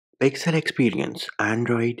Pixel Experience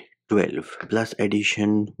Android 12 Plus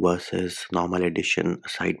Edition versus Normal Edition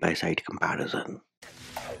side by side comparison.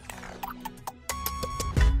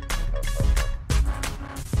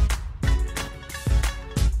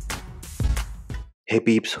 Hey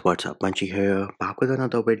peeps, what's up? Munchie here, back with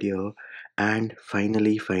another video. And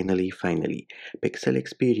finally, Pixel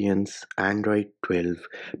Experience Android 12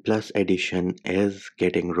 Plus Edition is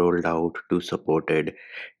getting rolled out to supported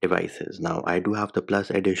devices. Now, I do have the Plus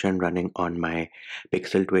Edition running on my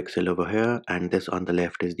Pixel 2 XL over here, and this on the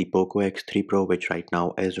left is the Poco X3 Pro, which right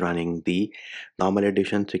now is running the normal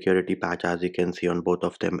edition. Security patch, as you can see on both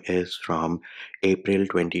of them, is from April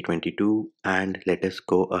 2022. And let us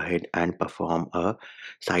go ahead and perform a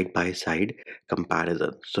side by side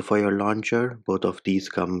comparison. So for your launcher, both of these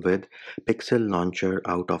come with Pixel Launcher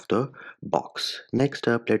out of the box. Next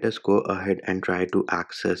up, let us go ahead and try to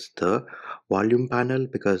access the volume panel,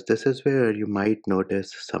 because this is where you might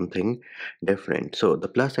notice something different. So the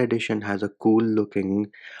Plus edition has a cool looking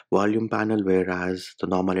volume panel, whereas the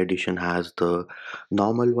normal edition has the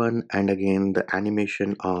normal one. And again, the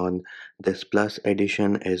animation on this Plus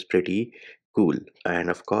edition is pretty cool. And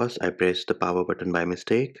of course, I pressed the power button by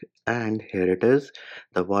mistake, and here it is,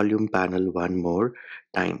 the volume panel one more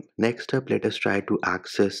time. Next up, let us try to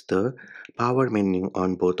access the power menu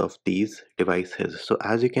on both of these devices. So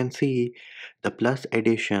as you can see, the Plus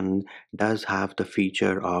edition does have the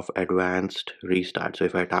feature of advanced restart. So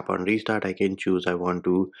if I tap on restart, I can choose I want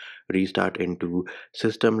to restart into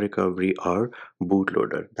system recovery or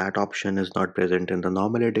bootloader. That option is not present in the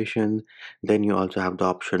normal edition. Then you also have the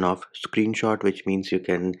option of screenshot, which means you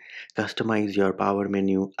can customize your power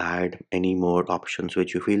menu, add any more options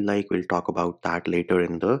which you feel like. We'll talk about that later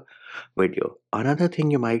in the video. Another thing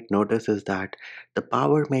you might notice is that the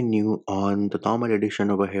power menu on the normal edition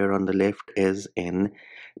over here on the left is in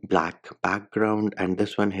black background, and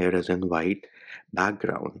this one here is in white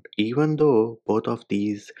background, even though both of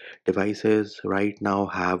these devices right now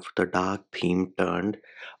have the dark theme turned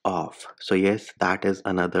off. So yes, that is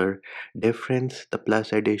another difference. The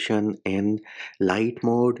Plus edition in light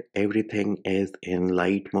mode, everything is in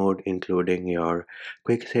light mode, including your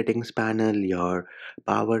quick settings panel, your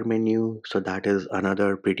power menu. So that is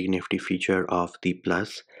another pretty nifty feature of the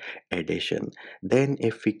Plus edition. Then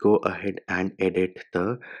if we go ahead and edit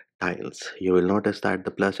the tiles, you will notice that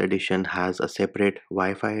the Plus edition has a separate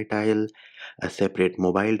Wi-Fi tile, a separate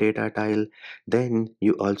mobile data tile. Then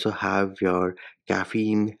you also have your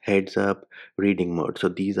caffeine, heads up, reading mode. So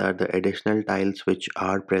these are the additional tiles which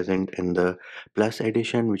are present in the Plus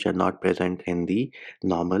edition, which are not present in the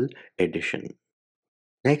normal edition.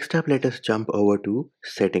 Next up, let us jump over to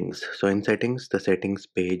settings. So in settings, the settings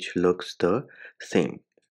page looks the same.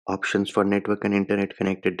 Options for network and internet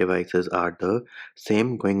connected devices are the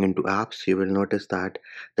same. Going into apps, you will notice that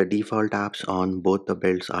the default apps on both the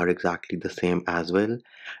builds are exactly the same as well.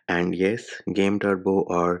 And yes, game turbo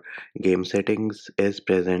or game settings is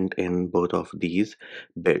present in both of these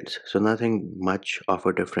builds. So nothing much of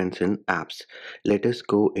a difference in apps. Let us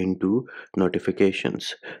go into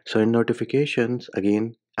notifications. So in notifications,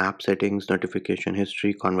 again, app settings, notification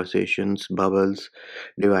history, conversations, bubbles,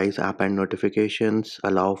 device app and notifications,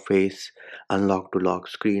 allow face unlock to lock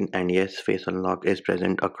screen, and yes, face unlock is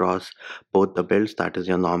present across both the builds, that is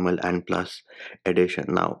your normal and Plus edition.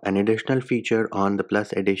 Now, an additional feature on the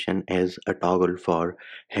Plus edition is a toggle for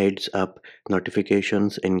heads up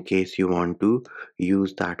notifications in case you want to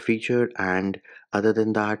use that feature, and other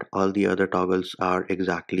than that, all the other toggles are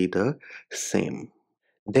exactly the same.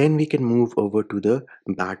 Then we can move over to the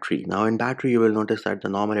battery. Now in battery, you will notice that the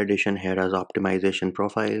normal edition here has optimization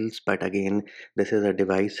profiles, but again, this is a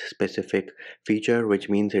device specific feature, which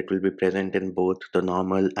means it will be present in both the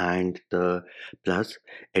normal and the Plus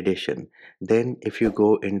edition. Then if you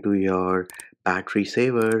go into your battery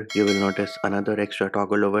saver, you will notice another extra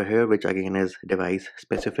toggle over here, which again is device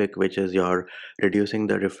specific, which is your reducing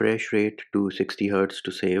the refresh rate to 60 Hz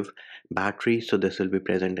to save battery. So this will be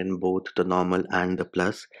present in both the normal and the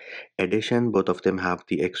Plus edition. Both of them have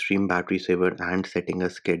the extreme battery saver and setting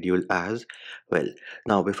a schedule as well.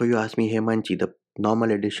 Now before you ask me, hey Manchi, the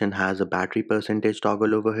normal edition has a battery percentage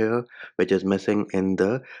toggle over here, which is missing in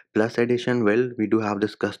the Plus edition. Well, we do have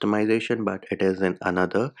this customization, but it is in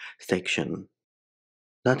another section.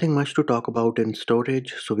 Nothing much to talk about in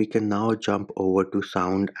storage, so we can now jump over to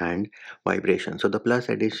sound and vibration. So the Plus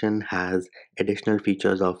edition has additional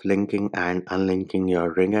features of linking and unlinking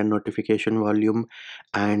your ring and notification volume,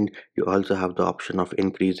 and you also have the option of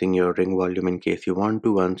increasing your ring volume in case you want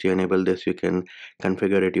to. Once you enable this, you can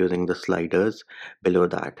configure it using the sliders below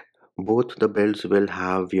that. Both the builds will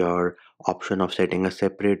have your option of setting a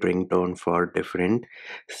separate ringtone for different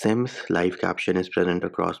SIMs. Live caption is present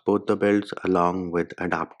across both the builds along with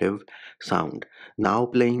adaptive sound. Now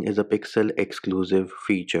playing is a Pixel exclusive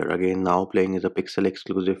feature. Again, now playing is a Pixel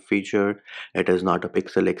exclusive feature. It is not a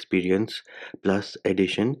Pixel Experience Plus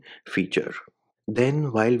Edition feature.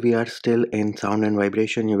 Then, while we are still in sound and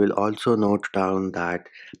vibration, you will also note down that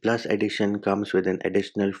Plus Edition comes with an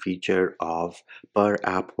additional feature of per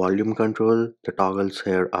app volume control. The toggles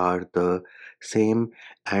here are the same.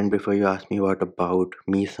 And before you ask me what about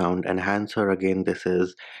Mi Sound Enhancer, again, this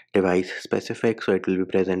is device specific, so it will be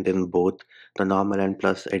present in both the normal and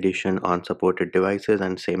Plus Edition on supported devices,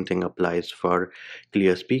 and same thing applies for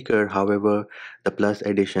Clear Speaker. However, the Plus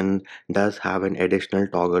Edition does have an additional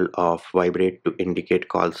toggle of vibrate to indicate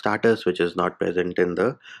call status, which is not present in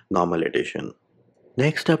the normal edition.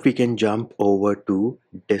 Next up, we can jump over to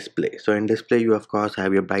display. So in display, you of course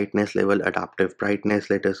have your brightness level, adaptive brightness.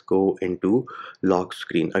 Let us go into lock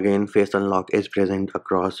screen. Again, face unlock is present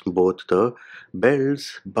across both the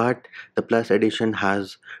builds, but the Plus edition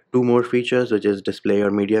has two more features, which is display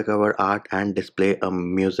your media cover art and display a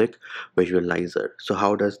music visualizer. So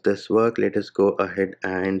how does this work? Let us go ahead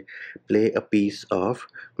and play a piece of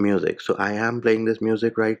music. So I am playing this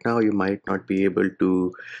music right now. You might not be able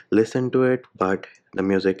to listen to it, but the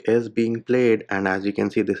music is being played, and as you can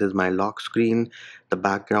see, this is my lock screen. The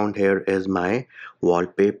background here is my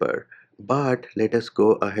wallpaper. But let us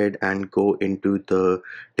go ahead and go into the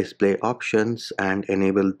display options and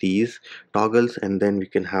enable these toggles, and then we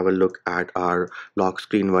can have a look at our lock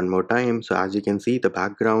screen one more time. So as you can see, the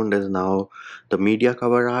background is now the media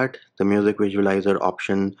cover art. The music visualizer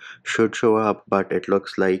option should show up, but it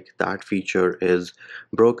looks like that feature is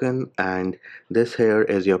broken, and this here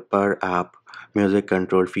is your per app music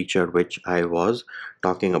control feature which I was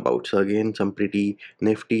talking about. So again, some pretty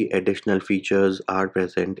nifty additional features are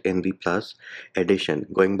present in the Plus edition.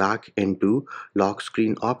 Going back into lock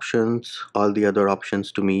screen options, all the other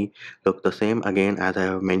options to me look the same. Again, as I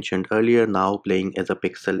have mentioned earlier, now playing is a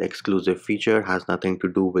Pixel exclusive feature, has nothing to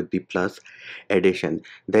do with the Plus edition.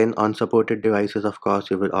 Then on supported devices, of course,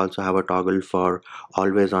 you will also have a toggle for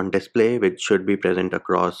always on display, which should be present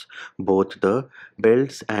across both the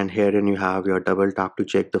builds, and herein you have your double tap to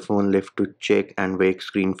check the phone, lift to check, and wake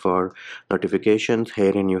screen for notifications.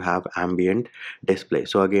 Herein you have ambient display.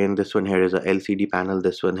 So again, this one here is a LCD panel,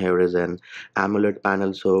 this one here is an AMOLED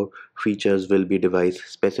panel, so features will be device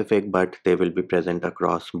specific, but they will be present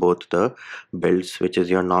across both the builds, which is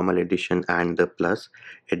your normal edition and the Plus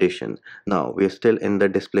edition. Now we're still in the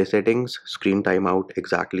display settings. Screen timeout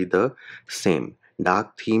exactly the same.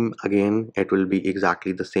 Dark theme, again, it will be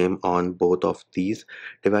exactly the same on both of these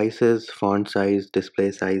devices. Font size,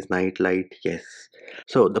 display size, night light, yes.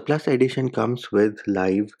 So the Plus edition comes with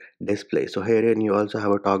live display. So herein you also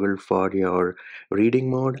have a toggle for your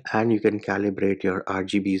reading mode, and you can calibrate your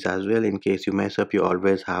RGBs as well. In case you mess up, you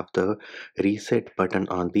always have the reset button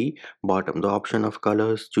on the bottom. The option of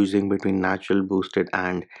colors, choosing between natural, boosted,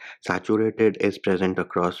 and saturated, is present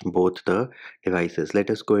across both the devices.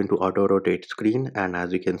 Let us go into auto rotate screen, and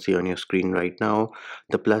as you can see on your screen right now,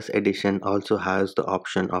 the Plus edition also has the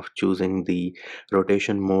option of choosing the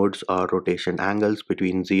rotation modes or rotation angles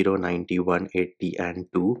between 0, 90, 180, and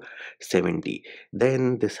 270.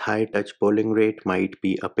 Then this high touch polling rate might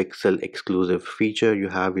be a Pixel exclusive feature. You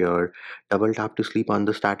have your double tap to sleep on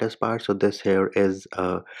the status bar. So this here is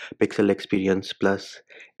a Pixel Experience Plus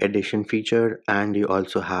edition feature, and you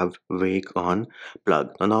also have wake on plug.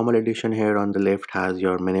 The normal edition here on the left has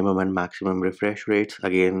your minimum and maximum refresh rates.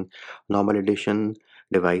 Again, normal edition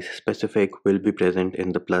device specific will be present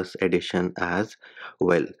in the Plus edition as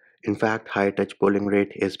well. In fact, high touch polling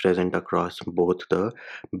rate is present across both the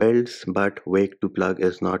builds, but wake to plug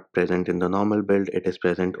is not present in the normal build. It is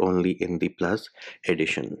present only in the Plus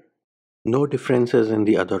edition. No differences in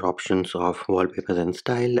the other options of wallpapers and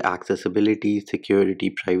style, accessibility,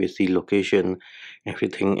 security, privacy, location,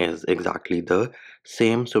 everything is exactly the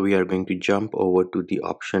same. So we are going to jump over to the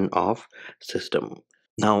option of system.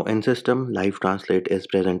 Now in system, live translate is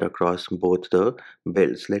present across both the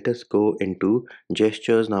builds. Let us go into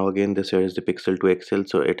gestures. Now again, this here is the Pixel 2 XL,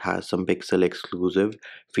 so it has some Pixel exclusive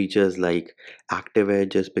features like active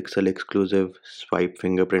edge is Pixel exclusive, swipe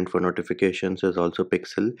fingerprint for notifications is also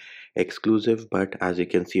Pixel exclusive, but as you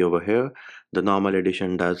can see over here, the normal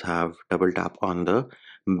edition does have double tap on the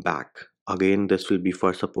back. Again, this will be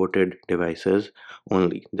for supported devices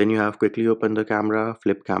only. Then you have quickly open the camera,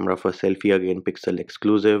 flip camera for selfie, again pixel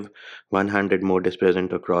exclusive. 100 mode is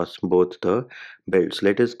present across both the builds.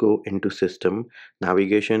 Let us go into system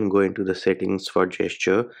navigation, go into the settings for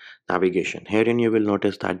gesture navigation. Herein you will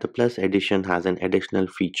notice that the Plus edition has an additional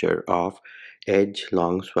feature of edge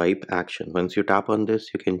long swipe action. Once you tap on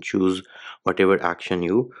this, you can choose whatever action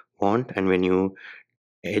you want, and when you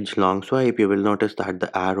edge long swipe, you will notice that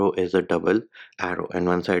the arrow is a double arrow, and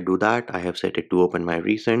once I do that, I have set it to open my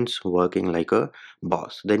recents, working like a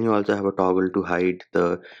boss. Then you also have a toggle to hide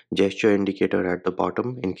the gesture indicator at the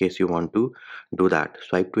bottom in case you want to do that.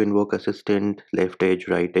 Swipe to invoke assistant, left edge,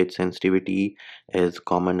 right edge sensitivity is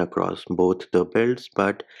common across both the builds,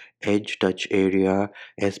 but edge touch area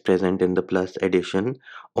is present in the Plus edition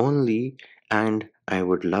only, and I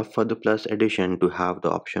would love for the Plus edition to have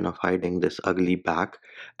the option of hiding this ugly back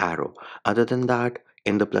arrow. Other than that,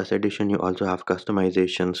 in the Plus edition, you also have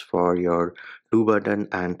customizations for your 2 button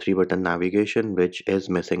and 3 button navigation, which is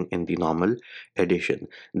missing in the normal edition.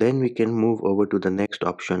 Then we can move over to the next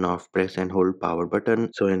option of press and hold power button.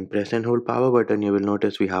 So in press and hold power button, you will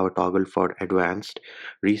notice we have a toggle for advanced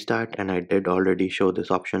restart, and I did already show this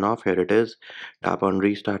option off. Here it is. Tap on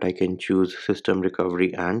restart, I can choose system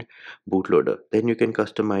recovery and bootloader. Then you can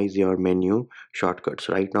customize your menu shortcuts.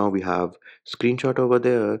 Right now we have screenshot over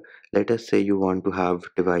there. Let us say you want to have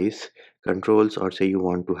device controls, or say you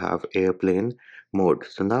want to have airplane mode.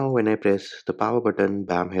 So now when I press the power button,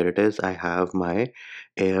 bam, here it is. I have my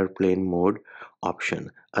airplane mode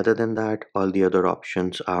option. Other than that, all the other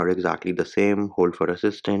options are exactly the same. Hold for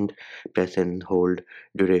assistant, press and hold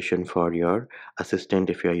duration for your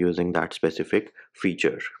assistant if you are using that specific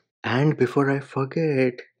feature. And before I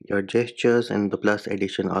forget, your gestures and the Plus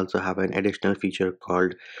edition also have an additional feature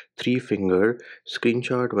called 3 finger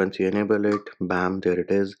screenshot. Once you enable it, bam, there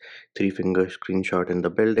it is, 3 finger screenshot in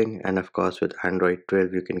the building. And of course, with Android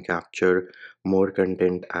 12, you can capture more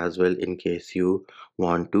content as well in case you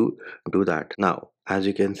want to do that. Now, as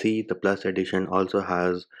you can see, the Plus edition also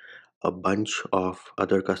has a bunch of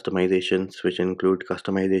other customizations, which include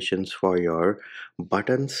customizations for your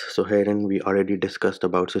buttons. So herein we already discussed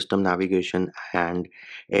about system navigation and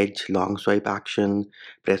edge long swipe action.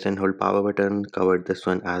 Press and hold power button, covered this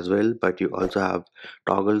one as well, but you also have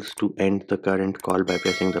toggles to end the current call by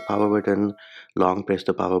pressing the power button. Long press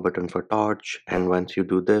the power button for torch, and once you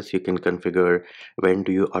do this, you can configure when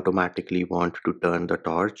do you automatically want to turn the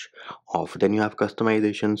torch off. Then you have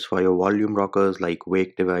customizations for your volume rockers like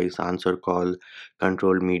wake device, answer call,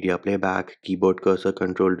 control media playback, keyboard cursor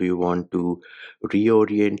control. Do you want to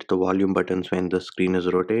reorient the volume buttons when the screen is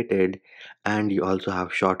rotated? And you also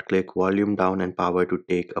have short click, volume down, and power to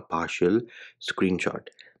take a partial screenshot.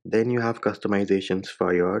 Then you have customizations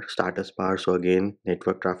for your status bar. So again,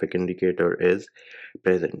 network traffic indicator is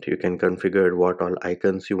present. You can configure what all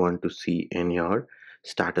icons you want to see in your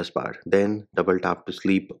status bar. Then double tap to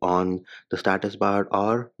sleep on the status bar,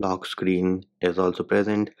 or lock screen is also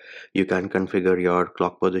present. You can configure your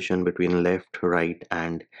clock position between left, right,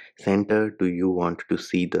 and center. Do you want to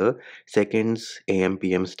see the seconds, AM,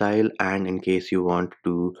 PM style? And in case you want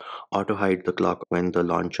to auto hide the clock when the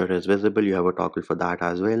launcher is visible, you have a toggle for that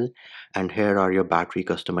as well. And here are your battery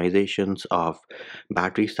customizations of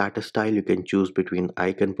battery status style. You can choose between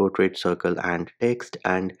icon, portrait, circle, and text.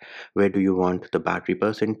 And where do you want the battery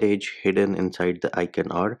percentage, hidden inside the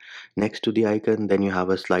icon or next to the icon? Then you have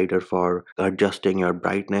a slider for adjusting your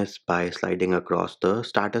brightness by sliding across the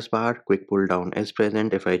status bar. Quick pull down is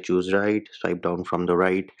present. If I choose right, swipe down from the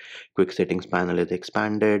right, quick settings panel is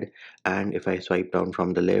expanded, and if I swipe down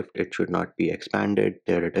from the left, it should not be expanded.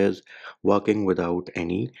 There it is, working without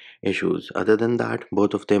any issues. Other than that,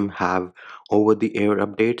 both of them have over the air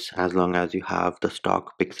updates as long as you have the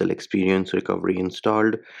stock pixel experience recovery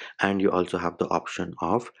installed, and you also have the option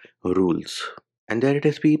of rules. And there it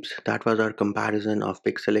is, peeps. That was our comparison of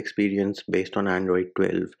pixel experience based on Android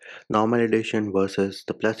 12 normal edition versus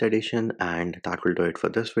the Plus edition, and that will do it for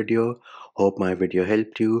this video. Hope my video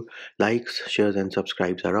helped you. Likes, shares, and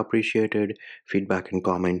subscribes are appreciated. Feedback and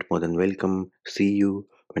comment more than welcome. See you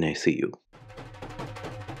when I see you.